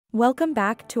Welcome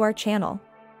back to our channel.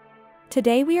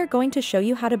 Today we are going to show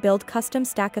you how to build custom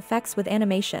stack effects with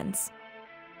animations.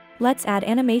 Let's add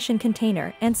animation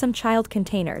container and some child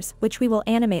containers, which we will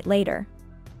animate later.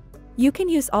 You can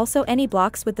use also any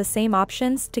blocks with the same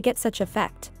options to get such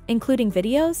effect, including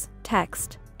videos,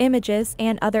 text, images,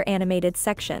 and other animated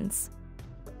sections.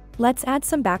 Let's add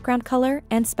some background color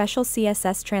and special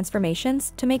CSS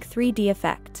transformations to make 3D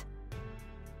effect.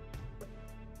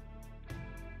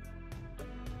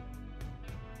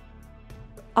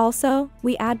 Also,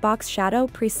 we add box shadow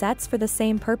presets for the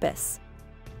same purpose.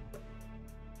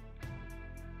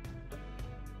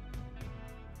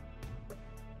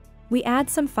 We add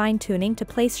some fine-tuning to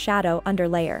place shadow under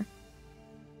layer.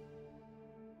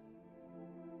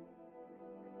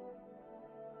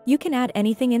 You can add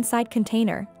anything inside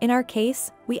container. In our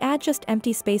case, we add just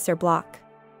empty space or block.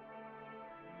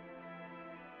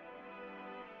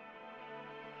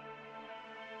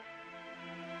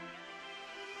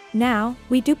 Now,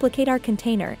 we duplicate our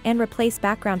container and replace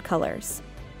background colors.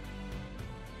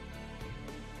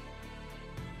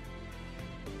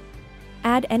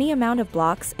 Add any amount of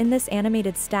blocks in this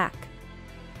animated stack.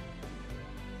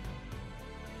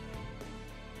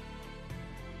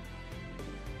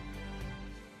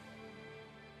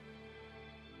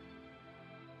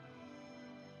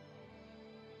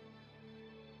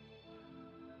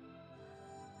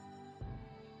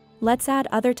 Let's add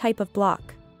other type of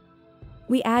block.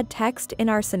 We add text in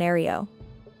our scenario.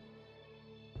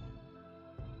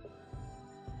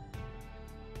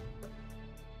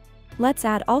 Let's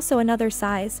add also another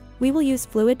size. We will use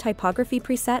fluid typography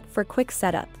preset for quick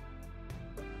setup.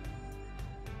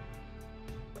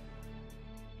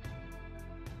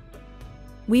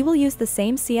 We will use the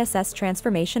same CSS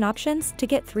transformation options to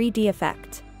get 3D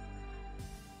effect.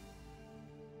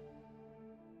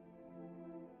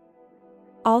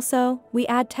 Also, we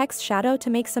add text shadow to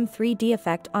make some 3D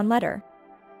effect on letter.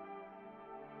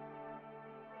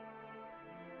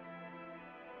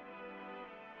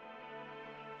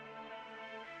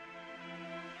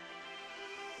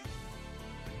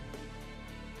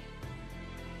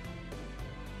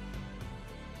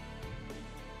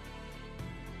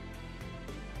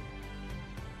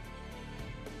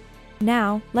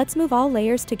 Now, let's move all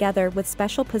layers together with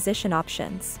special position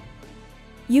options.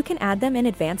 You can add them in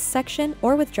advanced section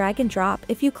or with drag and drop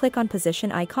if you click on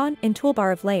position icon in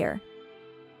toolbar of layer.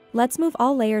 Let's move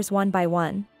all layers one by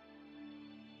one.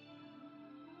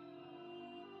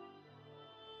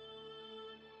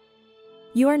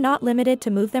 You are not limited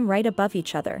to move them right above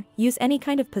each other. Use any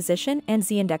kind of position and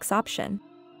z-index option.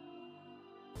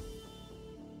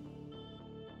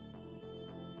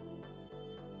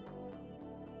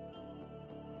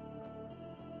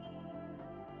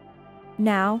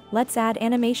 Now, let's add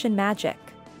animation magic.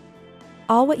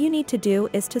 All what you need to do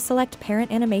is to select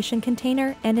parent animation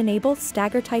container and enable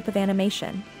stagger type of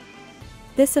animation.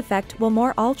 This effect will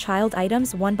more all child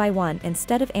items one by one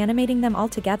instead of animating them all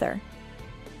together.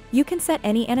 You can set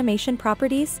any animation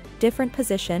properties, different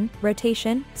position,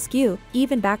 rotation, skew,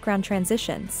 even background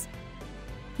transitions.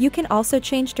 You can also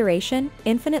change duration,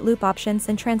 infinite loop options,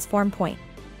 and transform point.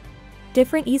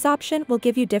 Different ease option will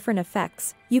give you different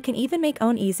effects. You can even make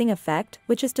own easing effect,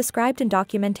 which is described in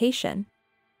documentation.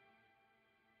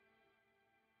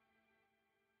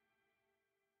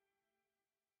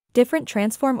 Different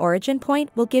transform origin point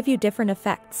will give you different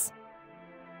effects.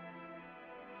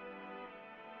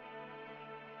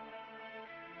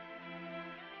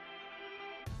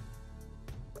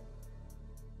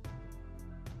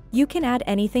 You can add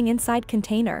anything inside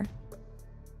container.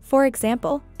 For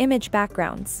example, image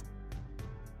backgrounds.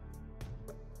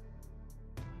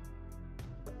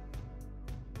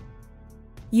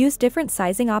 Use different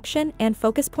sizing option and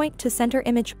focus point to center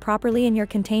image properly in your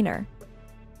container.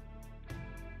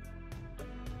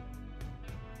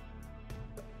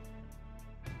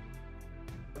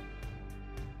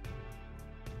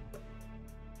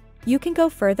 You can go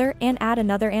further and add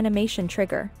another animation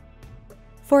trigger.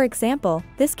 For example,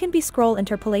 this can be scroll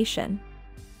interpolation.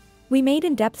 We made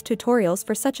in-depth tutorials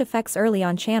for such effects early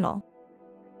on channel.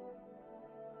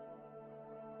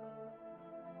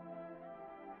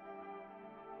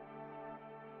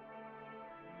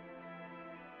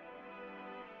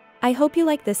 I hope you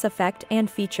like this effect and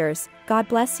features. God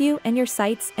bless you and your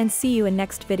sites, and see you in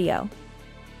next video.